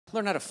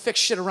Learn how to fix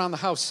shit around the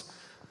house.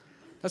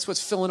 That's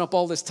what's filling up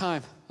all this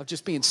time of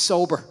just being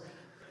sober.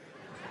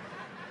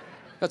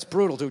 That's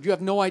brutal, dude. You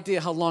have no idea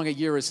how long a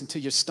year is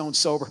until you're stone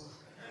sober.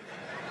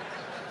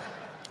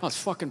 Oh, it's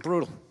fucking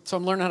brutal. So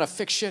I'm learning how to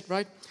fix shit,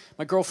 right?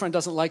 My girlfriend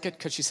doesn't like it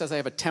because she says I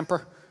have a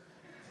temper.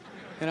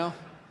 You know?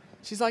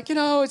 She's like, you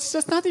know, it's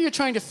just not that you're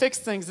trying to fix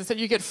things. It's that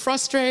you get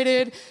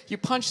frustrated, you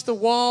punch the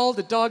wall,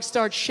 the dog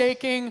starts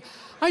shaking.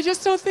 I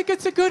just don't think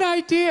it's a good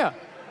idea.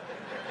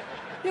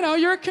 You know,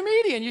 you're a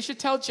comedian. You should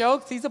tell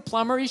jokes. He's a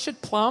plumber. He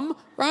should plumb,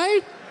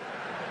 right?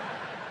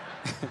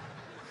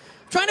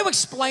 Trying to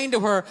explain to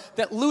her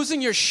that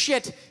losing your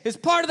shit is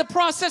part of the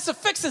process of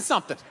fixing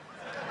something,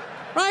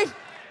 right?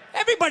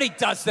 Everybody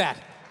does that.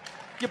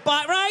 You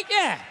buy, right?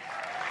 Yeah.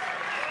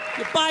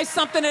 You buy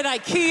something at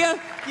IKEA,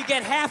 you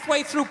get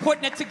halfway through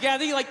putting it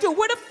together, you're like, dude,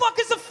 where the fuck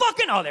is the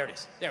fucking... Oh, there it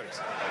is. There it is.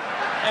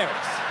 There it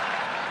is.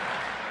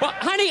 Well,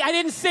 honey, I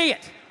didn't see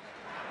it.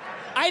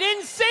 I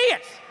didn't see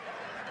it.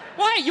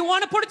 Why? You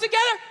want to put it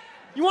together?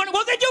 You want to...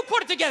 Well, then you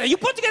put it together. You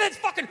put together this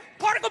fucking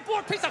particle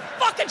board piece of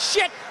fucking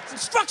shit. Its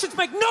instructions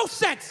make no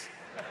sense.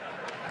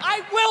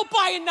 I will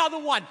buy another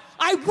one.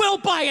 I will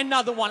buy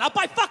another one. I'll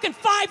buy fucking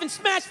 5 and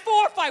smash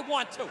 4 if I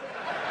want to. You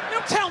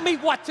don't tell me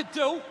what to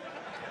do.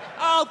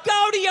 Oh,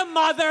 go to your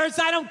mother's.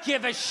 I don't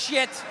give a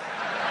shit.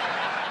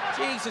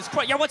 Jesus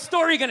Christ. Yeah, what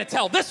story are you going to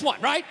tell? This one,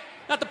 right?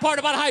 Not the part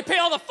about how I pay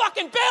all the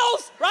fucking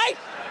bills, right?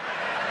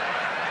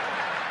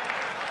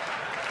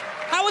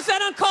 How was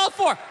that uncalled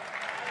for?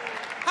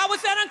 How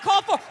was that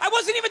uncalled for? I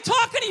wasn't even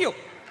talking to you.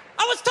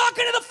 I was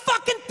talking to the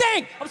fucking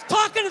thing. I was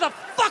talking to the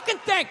fucking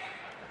thing.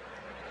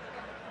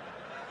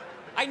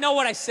 I know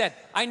what I said.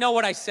 I know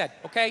what I said,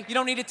 okay? You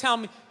don't need to tell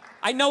me.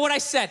 I know what I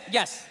said,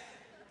 yes.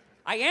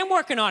 I am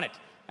working on it.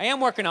 I am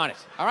working on it,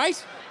 all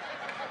right?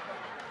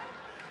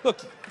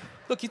 Look,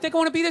 you think I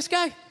want to be this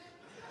guy? You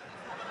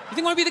think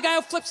I want to be the guy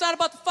who flips out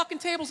about the fucking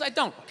tables? I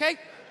don't, okay?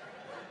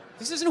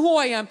 This isn't who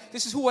I am.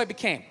 This is who I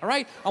became, all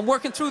right? I'm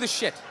working through this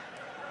shit.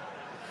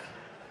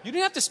 You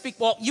didn't have to speak.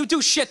 Well, you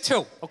do shit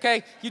too,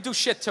 okay? You do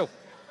shit too.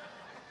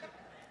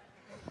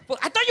 Well,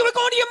 I thought you were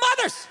going to your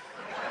mother's.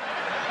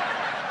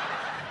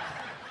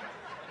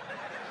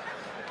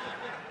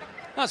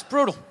 That's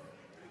brutal.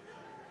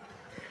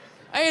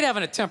 I hate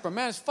having a temper,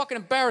 man. It's fucking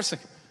embarrassing.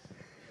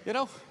 You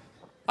know?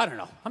 I don't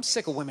know. I'm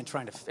sick of women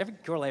trying to... Every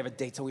girl I ever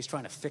date's always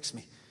trying to fix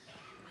me.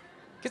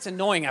 It gets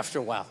annoying after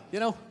a while, you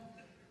know?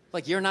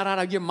 Like you're not out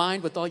of your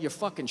mind with all your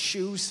fucking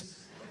shoes.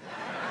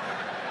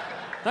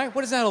 Right?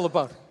 What is that all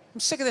about? I'm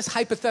sick of this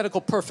hypothetical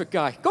perfect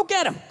guy. Go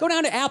get him. Go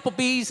down to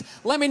Applebee's.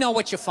 Let me know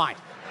what you find.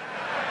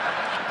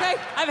 Okay?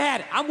 I've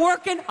had it. I'm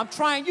working. I'm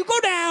trying. You go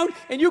down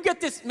and you get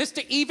this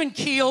Mr.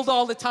 Even-keeled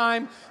all the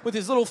time with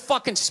his little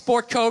fucking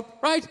sport coat,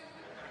 right?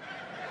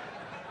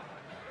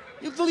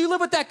 You live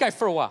with that guy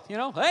for a while, you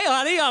know? Hey,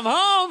 honey, I'm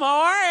home.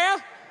 How are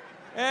you?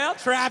 Well,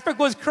 traffic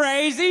was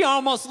crazy.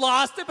 Almost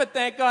lost it, but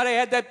thank God I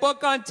had that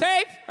book on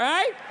tape,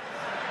 right?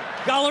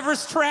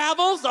 Gulliver's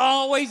Travels,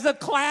 always a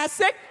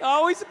classic.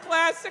 Always a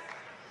classic.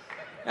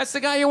 That's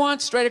the guy you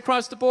want, straight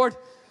across the board.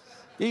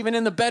 Even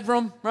in the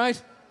bedroom,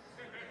 right?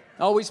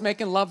 Always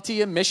making love to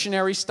you,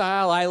 missionary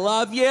style. I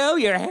love you.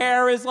 Your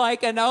hair is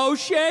like an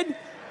ocean.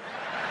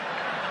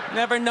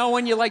 Never know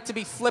when you like to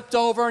be flipped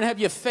over and have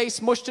your face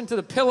mushed into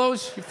the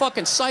pillows. You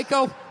fucking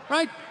psycho,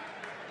 right?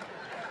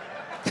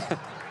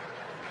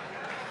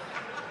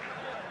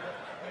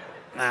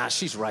 Nah,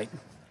 she's right.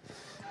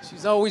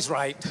 She's always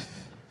right.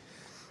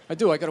 I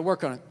gotta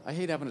work on it. I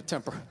hate having a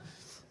temper.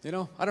 You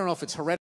know, I don't know if it's hereditary.